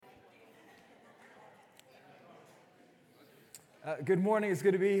Good morning. It's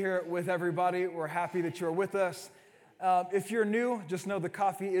good to be here with everybody. We're happy that you're with us. If you're new, just know the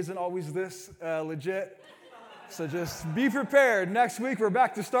coffee isn't always this legit. So just be prepared. Next week, we're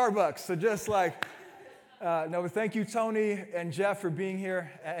back to Starbucks. So just but thank you, Tony and Jeff, for being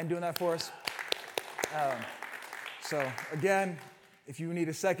here and doing that for us. So again, if you need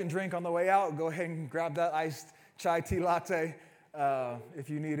a second drink on the way out, go ahead and grab that iced chai tea latte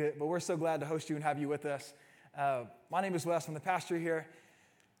if you need it. But we're so glad to host you and have you with us. My name is Wes. I'm the pastor here.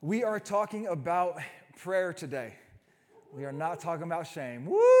 We are talking about prayer today. We are not talking about shame.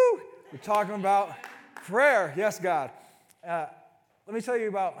 Woo! We're talking about prayer. Yes, God. Let me tell you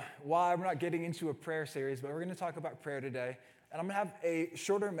about why we're not getting into a prayer series, but we're going to talk about prayer today. And I'm going to have a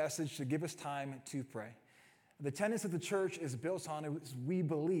shorter message to give us time to pray. The tenets of the church is built on is we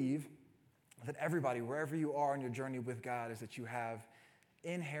believe that everybody, wherever you are on your journey with God, is that you have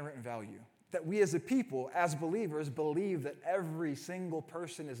inherent value. That we as a people, as believers, believe that every single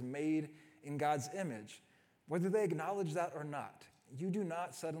person is made in God's image. Whether they acknowledge that or not, you do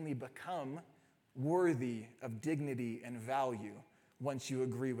not suddenly become worthy of dignity and value once you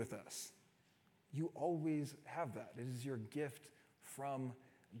agree with us. You always have that. It is your gift from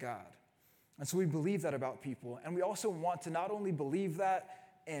God. And so we believe that about people. And we also want to not only believe that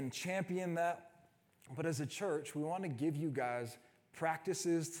and champion that, but as a church, we want to give you guys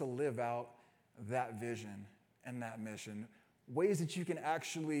practices to live out that vision and that mission. Ways that you can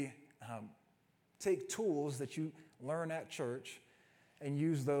actually take tools that you learn at church and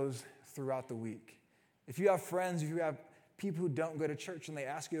use those throughout the week. If you have friends, if you have people who don't go to church and they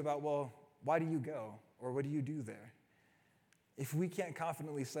ask you about, well, why do you go? Or what do you do there? If we can't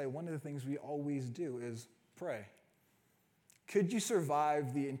confidently say, one of the things we always do is pray. Could you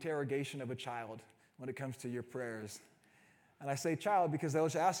survive the interrogation of a child when it comes to your prayers? And I say child because they'll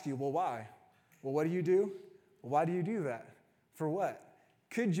just ask you, well, why? Well, what do you do? Well, why do you do that? For what?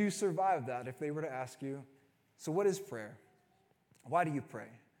 Could you survive that if they were to ask you, so what is prayer? Why do you pray?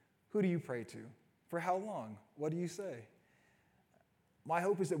 Who do you pray to? For how long? What do you say? My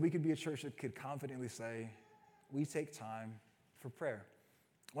hope is that we could be a church that could confidently say, we take time for prayer.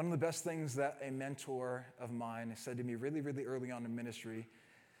 One of the best things that a mentor of mine said to me really, really early on in ministry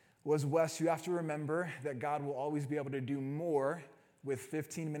was, Wes, you have to remember that God will always be able to do more with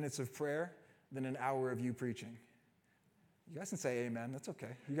 15 minutes of prayer than an hour of you preaching. You guys can say amen. That's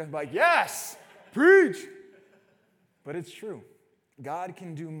okay. You guys can be like, yes, preach. But it's true. God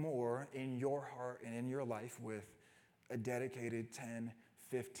can do more in your heart and in your life with a dedicated 10,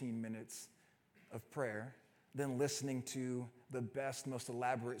 15 minutes of prayer than listening to the best, most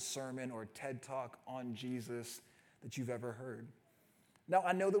elaborate sermon or TED Talk on Jesus that you've ever heard. Now,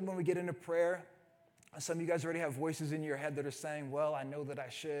 I know that when we get into prayer, some of you guys already have voices in your head that are saying, well, I know that I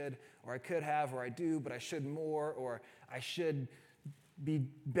should, or I could have, or I do, but I should more, or I should be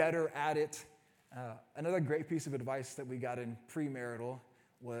better at it. Another great piece of advice that we got in premarital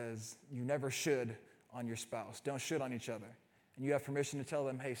was you never should on your spouse. Don't should on each other. And you have permission to tell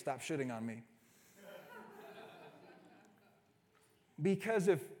them, hey, stop shoulding on me. Because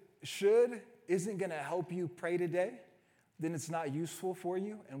if should isn't going to help you pray today, then it's not useful for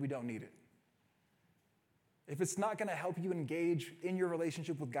you and we don't need it. If it's not going to help you engage in your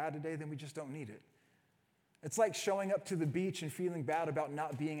relationship with God today, then we just don't need it. It's like showing up to the beach and feeling bad about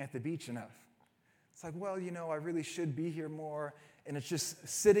not being at the beach enough. It's like, well, I really should be here more. And it's just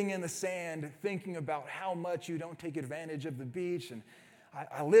sitting in the sand thinking about how much you don't take advantage of the beach. And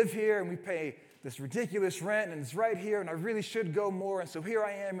I live here and we pay this ridiculous rent and it's right here and I really should go more. And so here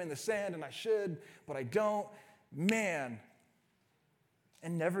I am in the sand and I should, but I don't. Man.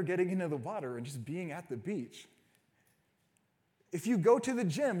 And never getting into the water and just being at the beach. If you go to the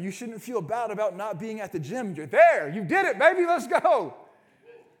gym, you shouldn't feel bad about not being at the gym. You're there. You did it, baby. Let's go.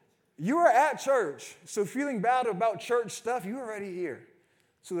 You are at church. So feeling bad about church stuff, you're already here.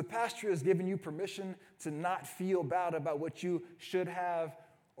 So the pastor has given you permission to not feel bad about what you should have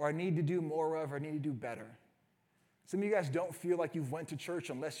or I need to do more of or I need to do better. Some of you guys don't feel like you've went to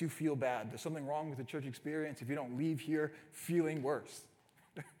church unless you feel bad. There's something wrong with the church experience if you don't leave here feeling worse.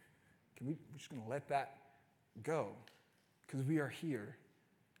 We're just going to let that go because we are here.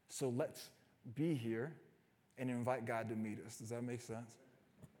 So let's be here and invite God to meet us. Does that make sense?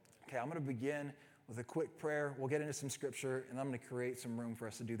 Okay, I'm going to begin with a quick prayer. We'll get into some scripture, and I'm going to create some room for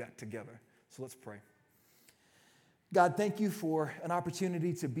us to do that together. So let's pray. God, thank you for an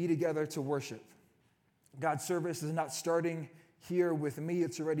opportunity to be together to worship. God's service is not starting here with me.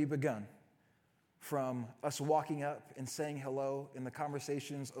 It's already begun. From us walking up and saying hello in the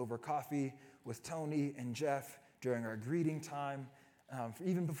conversations over coffee with Tony and Jeff during our greeting time,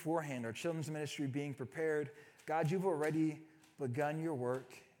 even beforehand, our children's ministry being prepared. God, you've already begun your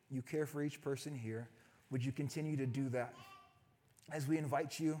work. You care for each person here. Would you continue to do that? As we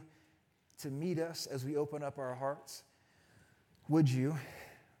invite you to meet us, as we open up our hearts, would you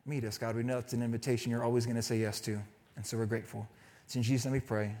meet us, God? We know it's an invitation you're always going to say yes to, and so we're grateful. It's in Jesus' name we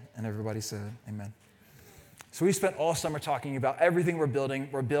pray, and everybody said amen. So we spent all summer talking about everything we're building.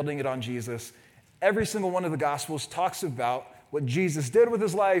 We're building it on Jesus. Every single one of the Gospels talks about what Jesus did with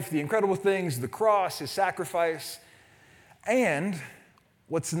his life, the incredible things, the cross, his sacrifice, and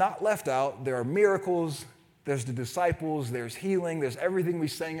what's not left out, there are miracles, there's the disciples, there's healing, there's everything we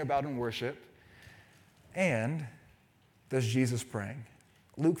sang about in worship, and there's Jesus praying.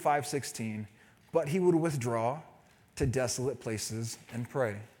 Luke 5:16, but he would withdraw to desolate places and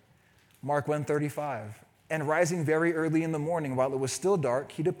pray. Mark 1:35, and rising very early in the morning while it was still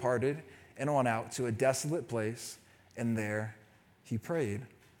dark, he departed and went out to a desolate place, and there he prayed.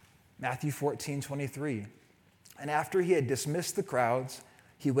 Matthew 14:23, and after he had dismissed the crowds,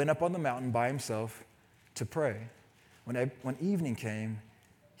 he went up on the mountain by himself to pray. When evening came,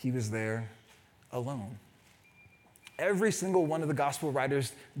 he was there alone. Every single one of the gospel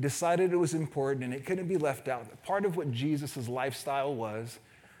writers decided it was important and it couldn't be left out. Part of what Jesus' lifestyle was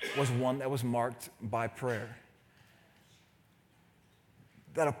one that was marked by prayer.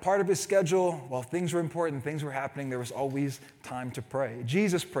 That a part of his schedule, while things were important, things were happening, there was always time to pray.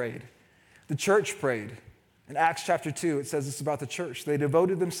 Jesus prayed. The church prayed. In Acts chapter 2, it says this about the church. They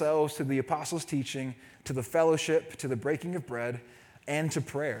devoted themselves to the apostles' teaching, to the fellowship, to the breaking of bread, and to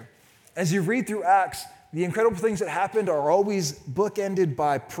prayer. As you read through Acts, the incredible things that happened are always bookended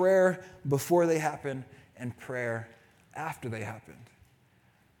by prayer before they happen and prayer after they happened.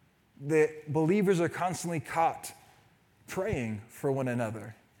 The believers are constantly caught praying for one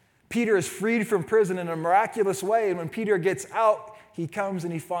another. Peter is freed from prison in a miraculous way, and when Peter gets out, he comes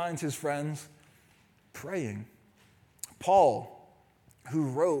and he finds his friends praying. Paul, who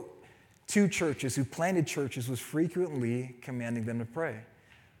wrote 2 churches, who planted churches, was frequently commanding them to pray.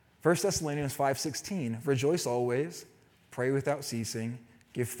 1 Thessalonians 5:16, rejoice always, pray without ceasing,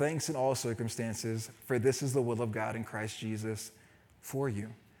 give thanks in all circumstances, for this is the will of God in Christ Jesus for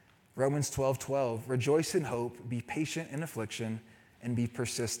you. Romans 12:12, rejoice in hope, be patient in affliction, and be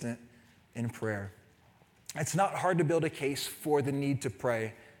persistent in prayer. It's not hard to build a case for the need to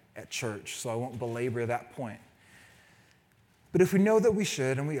pray at church, so I won't belabor that point. But if we know that we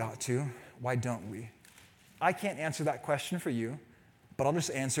should and we ought to, why don't we? I can't answer that question for you, but I'll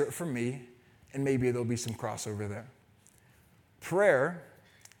just answer it for me, and maybe there'll be some crossover there. Prayer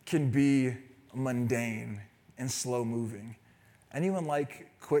can be mundane and slow-moving. Anyone like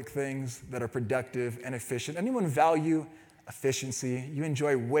quick things that are productive and efficient? Anyone value efficiency? You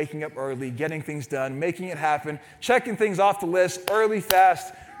enjoy waking up early, getting things done, making it happen, checking things off the list, early,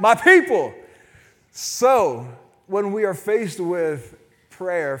 fast. My people! So, when we are faced with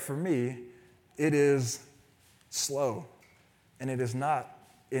prayer, for me, it is slow, and it is not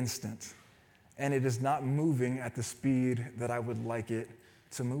instant, and it is not moving at the speed that I would like it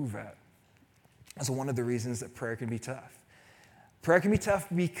to move at. That's one of the reasons that prayer can be tough. Prayer can be tough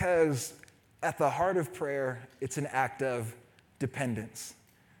because at the heart of prayer, it's an act of dependence.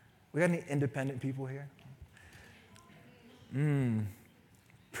 We got any independent people here?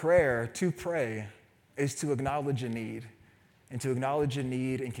 Prayer, to pray, is to acknowledge a need. And to acknowledge a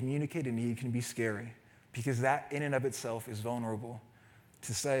need and communicate a need can be scary because that in and of itself is vulnerable.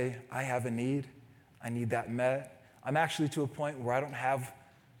 To say, I have a need, I need that met. I'm actually to a point where I don't have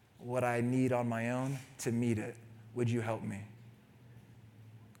what I need on my own to meet it. Would you help me?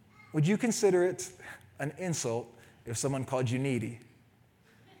 Would you consider it an insult if someone called you needy?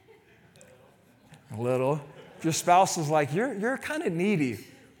 A little. If your spouse was like, you're kind of needy,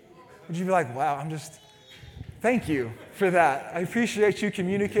 would you be like, wow, thank you for that. I appreciate you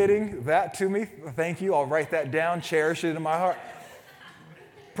communicating that to me. Thank you. I'll write that down, cherish it in my heart.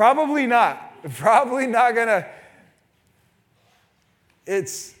 Probably not. Probably not gonna.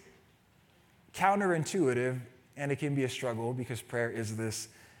 It's counterintuitive, and it can be a struggle because prayer is this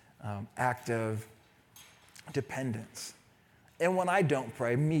act of dependence. And when I don't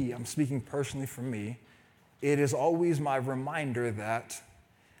pray, I'm speaking personally for me, it is always my reminder that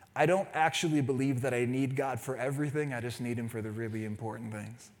I don't actually believe that I need God for everything. I just need him for the really important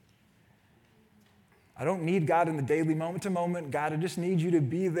things. I don't need God in the daily moment to moment. God, I just need you to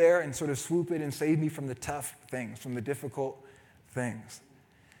be there and sort of swoop in and save me from the tough things, from the difficult things.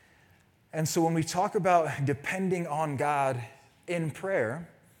 And so when we talk about depending on God in prayer,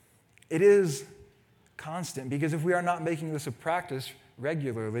 it is constant, because if we are not making this a practice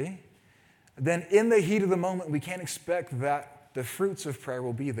regularly, then in the heat of the moment, we can't expect that the fruits of prayer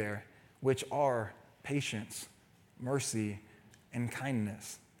will be there, which are patience, mercy, and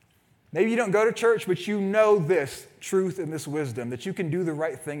kindness. Maybe you don't go to church, but you know this truth and this wisdom, that you can do the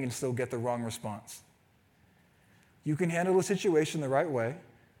right thing and still get the wrong response. You can handle a situation the right way,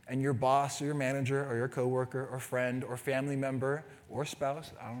 and your boss or your manager or your coworker or friend or family member or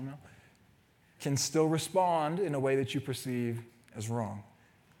spouse, I don't know, can still respond in a way that you perceive as wrong.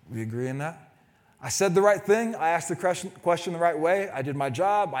 We agree on that? I said the right thing. I asked the question the right way. I did my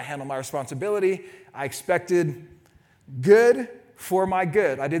job. I handled my responsibility. I expected good for my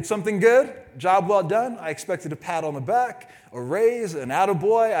good. I did something good, job well done. I expected a pat on the back, a raise, an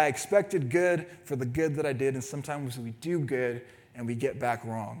attaboy. I expected good for the good that I did, and sometimes we do good and we get back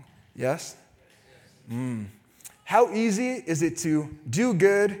wrong. Yes? How easy is it to do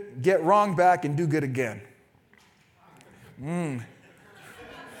good, get wrong back, and do good again?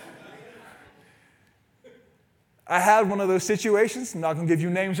 I had one of those situations. I'm not going to give you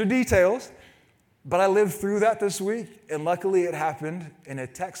names or details, but I lived through that this week, and luckily it happened in a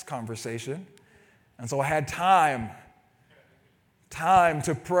text conversation. And so I had time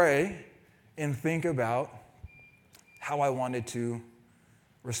to pray and think about how I wanted to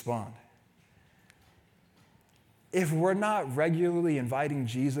respond. If we're not regularly inviting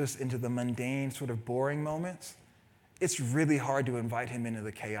Jesus into the mundane, sort of boring moments, it's really hard to invite him into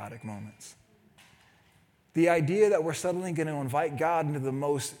the chaotic moments. The idea that we're suddenly going to invite God into the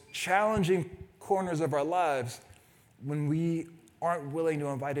most challenging corners of our lives when we aren't willing to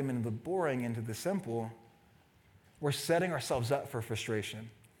invite him into the boring, into the simple, we're setting ourselves up for frustration.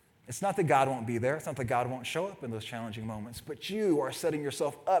 It's not that God won't be there. It's not that God won't show up in those challenging moments, but you are setting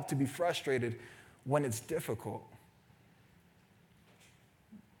yourself up to be frustrated when it's difficult.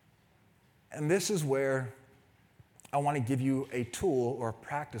 And this is where I want to give you a tool or a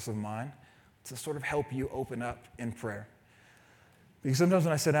practice of mine to sort of help you open up in prayer. Because sometimes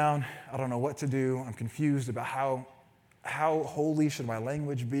when I sit down, I don't know what to do. I'm confused about how holy should my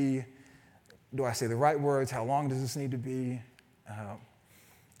language be? Do I say the right words? How long does this need to be?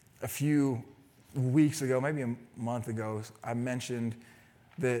 A few weeks ago, maybe a month ago, I mentioned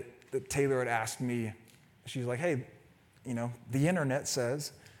that Taylor had asked me, she's like, hey, the internet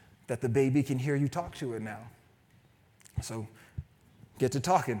says that the baby can hear you talk to it now. So get to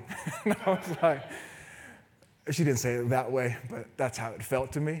talking. And I was like, she didn't say it that way, but that's how it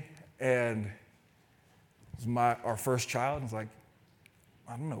felt to me. And it was our first child. I was like,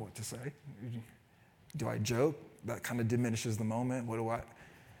 I don't know what to say. Do I joke? That kind of diminishes the moment. What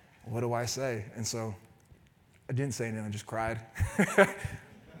do I say? And so I didn't say anything. I just cried.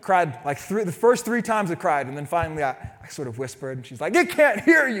 Cried like the first 3 times I cried, and then finally I sort of whispered, and she's like, it can't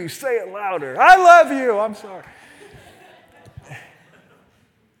hear you. Say it louder. I love you. I'm sorry.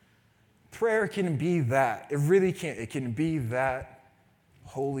 Prayer can be that. It really can. It can be that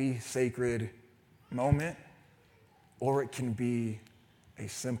holy, sacred moment, or it can be a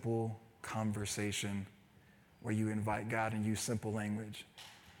simple conversation where you invite God and use simple language.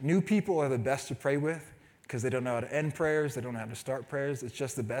 New people are the best to pray with because they don't know how to end prayers. They don't know how to start prayers. It's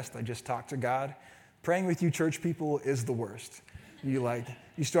just the best. I just talk to God. Praying with you church people is the worst. You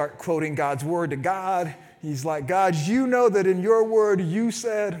start quoting God's word to God. He's like, God, you know that in your word you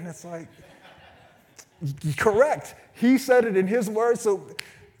said, and it's like, correct. He said it in his word, so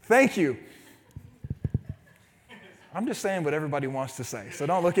thank you. I'm just saying what everybody wants to say, so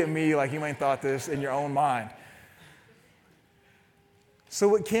don't look at me like you ain't thought this in your own mind.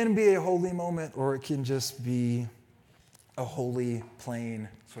 So it can be a holy moment, or it can just be a holy, plain,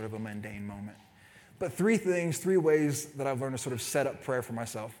 sort of a mundane moment. But 3 ways that I've learned to sort of set up prayer for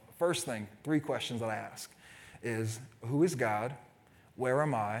myself. First thing, 3 questions that I ask is, who is God? Where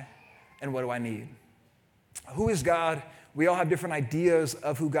am I? And what do I need? Who is God? We all have different ideas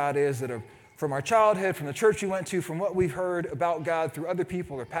of who God is that are from our childhood, from the church we went to, from what we've heard about God through other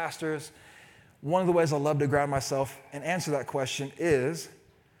people or pastors. One of the ways I love to ground myself and answer that question is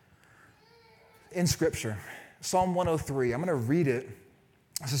in Scripture. Psalm 103. I'm going to read it.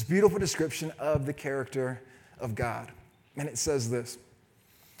 It's this beautiful description of the character of God. And it says this: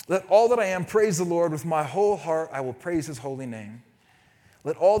 let all that I am praise the Lord. With my whole heart I will praise his holy name.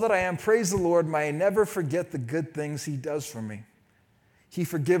 Let all that I am praise the Lord. May I never forget the good things he does for me. He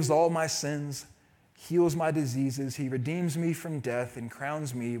forgives all my sins, heals my diseases. He redeems me from death and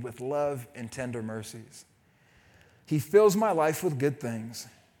crowns me with love and tender mercies. He fills my life with good things.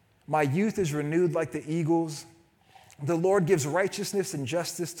 My youth is renewed like the eagles. The Lord gives righteousness and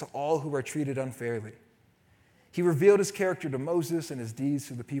justice to all who are treated unfairly. He revealed his character to Moses and his deeds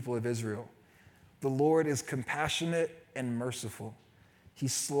to the people of Israel. The Lord is compassionate and merciful.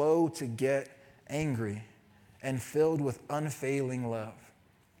 He's slow to get angry and filled with unfailing love.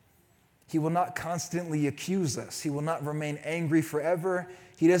 He will not constantly accuse us. He will not remain angry forever.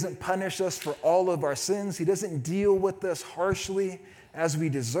 He doesn't punish us for all of our sins. He doesn't deal with us harshly as we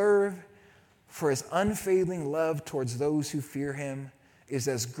deserve. For his unfailing love towards those who fear him is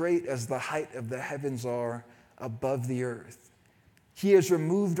as great as the height of the heavens are above the earth. He has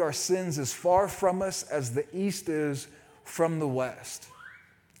removed our sins as far from us as the east is from the west.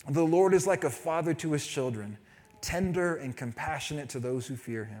 The Lord is like a father to his children, tender and compassionate to those who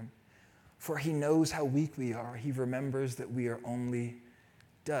fear him. For he knows how weak we are. He remembers that we are only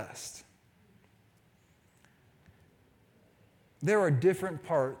dust. There are different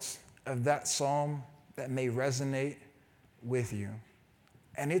parts of that psalm that may resonate with you.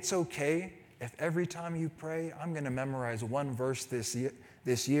 And it's okay if every time you pray, I'm going to memorize one verse this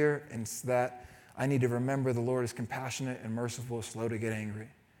year, and it's that I need to remember the Lord is compassionate and merciful, slow to get angry.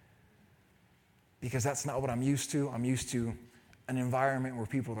 Because that's not what I'm used to. I'm used to an environment where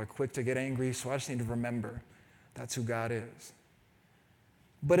people are quick to get angry, so I just need to remember that's who God is.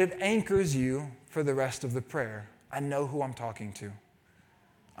 But it anchors you for the rest of the prayer. I know who I'm talking to.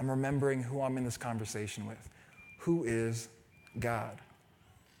 I'm remembering who I'm in this conversation with. Who is God?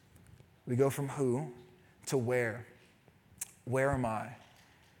 We go from who to where. Where am I?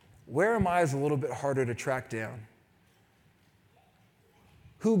 Where am I is a little bit harder to track down.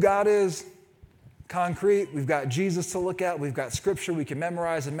 Who God is, concrete. We've got Jesus to look at. We've got scripture we can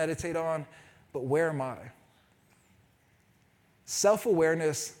memorize and meditate on. But where am I?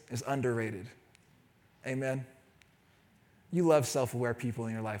 Self-awareness is underrated. Amen? You love self-aware people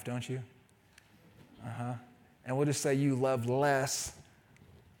in your life, don't you? And we'll just say you love less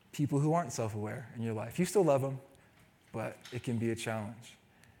people who aren't self-aware in your life. You still love them, but it can be a challenge.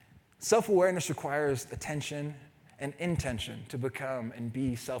 Self-awareness requires attention and intention to become and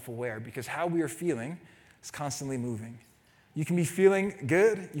be self-aware, because how we are feeling is constantly moving. You can be feeling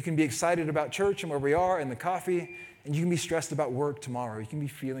good, you can be excited about church and where we are and the coffee, and you can be stressed about work tomorrow. You can be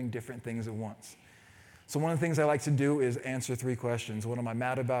feeling different things at once. So one of the things I like to do is answer 3 questions. What am I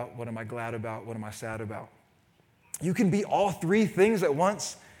mad about? What am I glad about? What am I sad about? You can be all 3 things at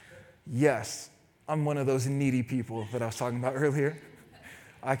once. Yes, I'm one of those needy people that I was talking about earlier.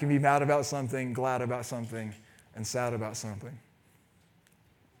 I can be mad about something, glad about something, and sad about something.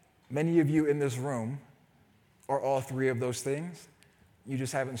 Many of you in this room are all 3 of those things. You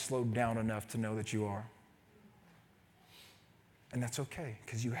just haven't slowed down enough to know that you are. And that's okay,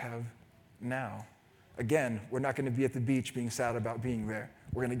 because you have now. Again, we're not going to be at the beach being sad about being there.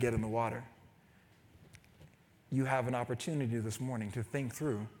 We're going to get in the water. You have an opportunity this morning to think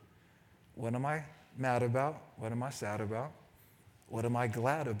through, what am I mad about? What am I sad about? What am I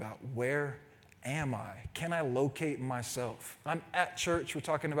glad about? Where am I? Can I locate myself? I'm at church. We're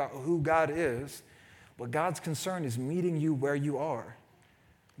talking about who God is, but God's concern is meeting you where you are.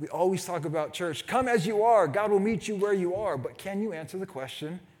 We always talk about church, come as you are. God will meet you where you are. But can you answer the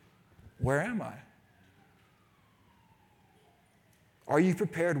question, where am I? Are you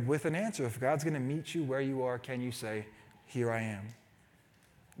prepared with an answer? If God's going to meet you where you are, can you say, here I am?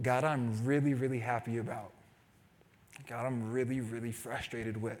 God, I'm really, really happy about. God, I'm really, really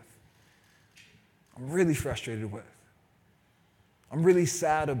frustrated with. I'm really frustrated with. I'm really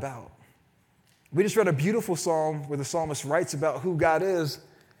sad about. We just read a beautiful psalm where the psalmist writes about who God is.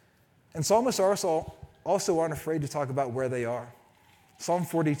 And psalmists also aren't afraid to talk about where they are. Psalm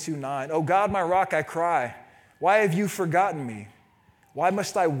 42:9. Oh God, my rock, I cry. Why have you forgotten me? Why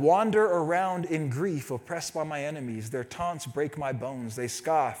must I wander around in grief, oppressed by my enemies? Their taunts break my bones. They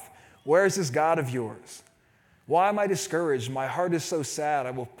scoff. Where is this God of yours? Why am I discouraged? My heart is so sad.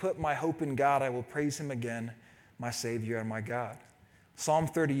 I will put my hope in God. I will praise him again, my Savior and my God. Psalm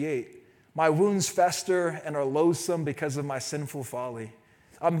 38. My wounds fester and are loathsome because of my sinful folly.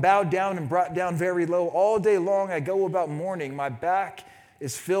 I'm bowed down and brought down very low. All day long I go about mourning. My back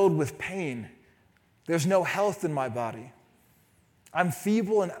is filled with pain. There's no health in my body. I'm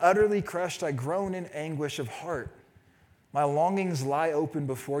feeble and utterly crushed. I groan in anguish of heart. My longings lie open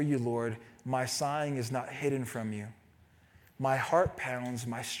before you, Lord. My sighing is not hidden from you. My heart pounds.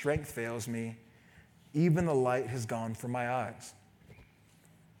 My strength fails me. Even the light has gone from my eyes.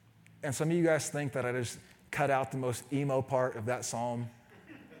 And some of you guys think that I just cut out the most emo part of that psalm,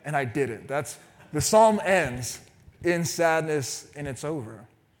 and I didn't. The psalm ends in sadness, and it's over.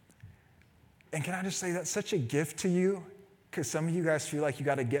 And can I just say that's such a gift to you? Because some of you guys feel like you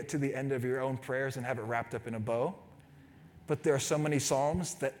got to get to the end of your own prayers and have it wrapped up in a bow. But there are so many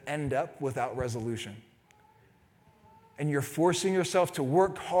psalms that end up without resolution. And you're forcing yourself to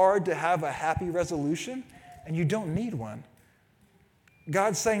work hard to have a happy resolution, and you don't need one.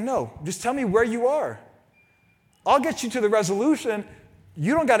 God's saying, no, just tell me where you are. I'll get you to the resolution.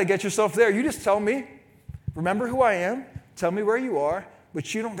 You don't got to get yourself there. You just tell me, remember who I am, tell me where you are,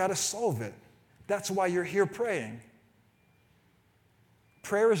 but you don't got to solve it. That's why you're here praying.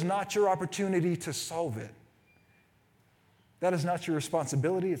 Prayer is not your opportunity to solve it. That is not your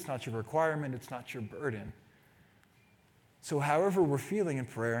responsibility. It's not your requirement. It's not your burden. So however we're feeling in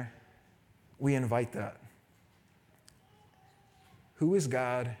prayer, we invite that. Who is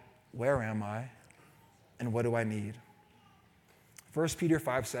God? Where am I? And what do I need? 1 Peter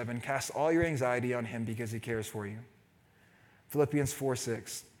 5:7, cast all your anxiety on him because he cares for you. Philippians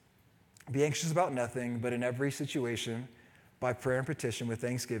 4:6, be anxious about nothing, but in every situation, by prayer and petition with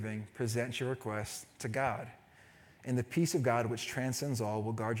thanksgiving, present your requests to God. And the peace of God, which transcends all,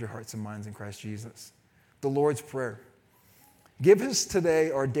 will guard your hearts and minds in Christ Jesus. The Lord's Prayer. Give us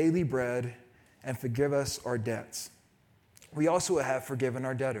today our daily bread and forgive us our debts. We also have forgiven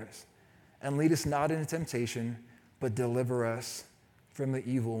our debtors. And lead us not into temptation, but deliver us from the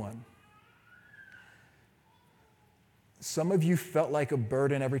evil one. Some of you felt like a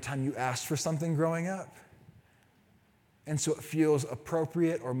burden every time you asked for something growing up. And so it feels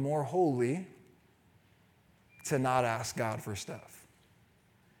appropriate or more holy to not ask God for stuff.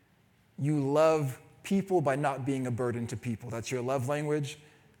 You love people by not being a burden to people. That's your love language,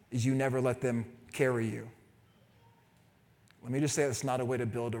 is you never let them carry you. Let me just say that's not a way to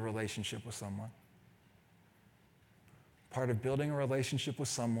build a relationship with someone. Part of building a relationship with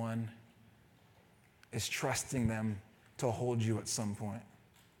someone is trusting them to hold you at some point.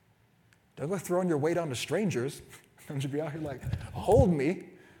 Don't go throwing your weight onto strangers. Don't you be out here like, hold me.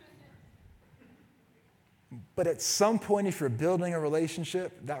 But at some point, if you're building a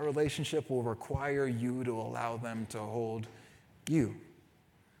relationship, that relationship will require you to allow them to hold you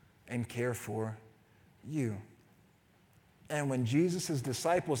and care for you. And when Jesus'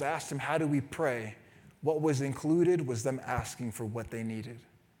 disciples asked him, how do we pray? What was included was them asking for what they needed.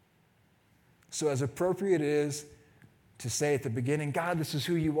 So as appropriate it is to say at the beginning, God, this is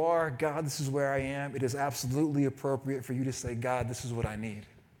who you are. God, this is where I am. It is absolutely appropriate for you to say, God, this is what I need.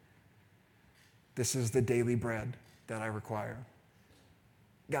 This is the daily bread that I require.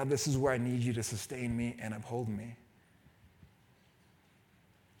 God, this is where I need you to sustain me and uphold me.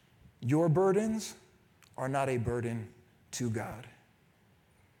 Your burdens are not a burden to God.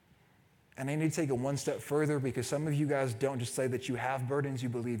 And I need to take it one step further because some of you guys don't just say that you have burdens, you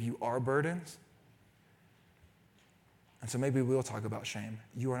believe you are burdens. And so maybe we'll talk about shame.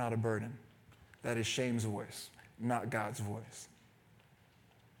 You are not a burden. That is shame's voice, not God's voice.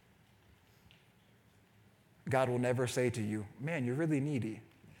 God will never say to you, man, you're really needy.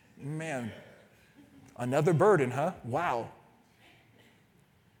 Man, another burden, huh? Wow.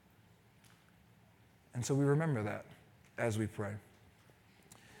 And so we remember that as we pray.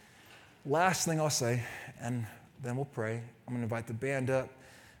 Last thing I'll say, and then we'll pray. I'm going to invite the band up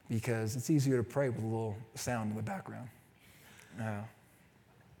because it's easier to pray with a little sound in the background. I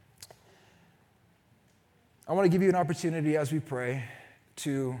want to give you an opportunity as we pray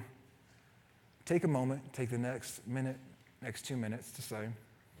to take a moment, take the next minute, next 2 minutes to say,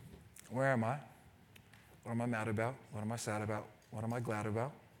 where am I? What am I mad about? What am I sad about? What am I glad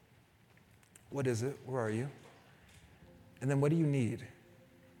about? What is it? Where are you? And then what do you need?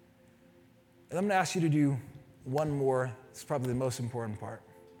 And I'm going to ask you to do one more. It's probably the most important part.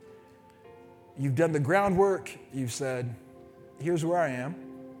 You've done the groundwork. You've said, here's where I am.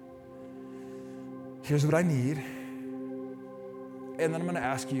 Here's what I need. And then I'm going to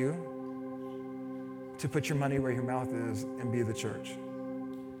ask you to put your money where your mouth is and be the church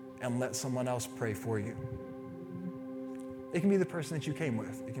and let someone else pray for you. It can be the person that you came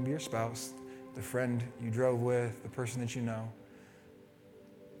with. It can be your spouse, the friend you drove with, the person that you know.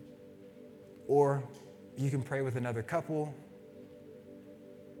 Or you can pray with another couple.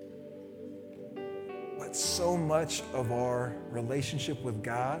 But so much of our relationship with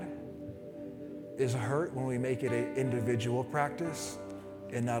God is hurt when we make it an individual practice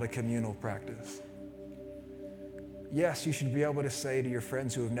and not a communal practice. Yes, you should be able to say to your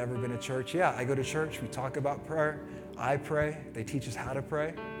friends who have never been to church, yeah, I go to church, we talk about prayer, I pray, they teach us how to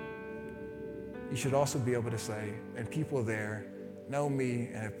pray. You should also be able to say, and people there know me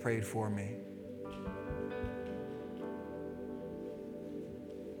and have prayed for me.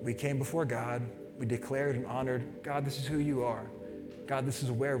 We came before God, we declared and honored, God, this is who you are. God, this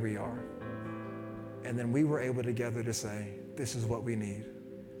is where we are. And then we were able together to say, this is what we need.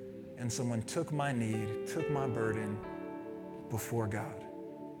 And someone took my need, took my burden before God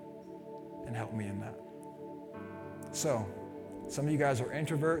and helped me in that. So, some of you guys are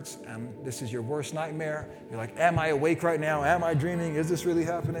introverts and this is your worst nightmare. You're like, am I awake right now? Am I dreaming? Is this really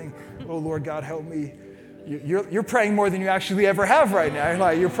happening? Oh, Lord God, help me. You're praying more than you actually ever have right now.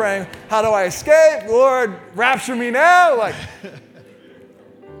 You're praying, how do I escape? Lord, rapture me now.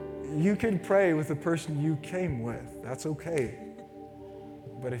 You can pray with the person you came with. That's okay.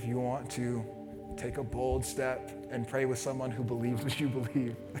 But if you want to take a bold step and pray with someone who believes what you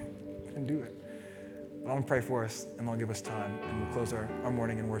believe, then do it. But I'm going to pray for us, and I'll give us time, and we'll close our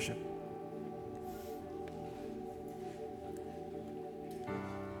morning in worship.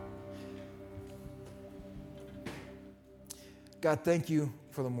 God, thank you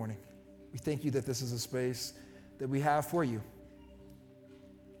for the morning. We thank you that this is a space that we have for you.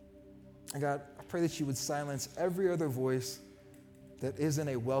 And God, I pray that you would silence every other voice that isn't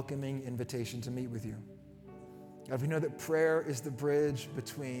a welcoming invitation to meet with you. God, we know that prayer is the bridge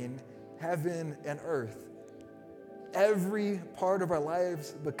between heaven and earth. Every part of our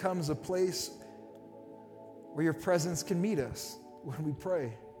lives becomes a place where your presence can meet us when we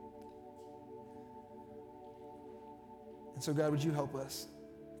pray. And so, God, would you help us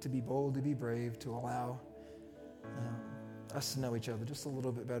to be bold, to be brave, to allow us to know each other just a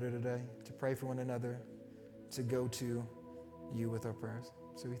little bit better today, to pray for one another, to go to you with our prayers.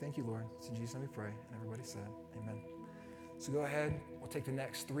 So we thank you, Lord. It's in Jesus' name we pray. And everybody said, amen. So go ahead. We'll take the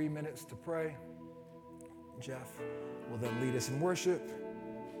next 3 minutes to pray. Jeff will then lead us in worship,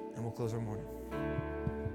 and we'll close our morning.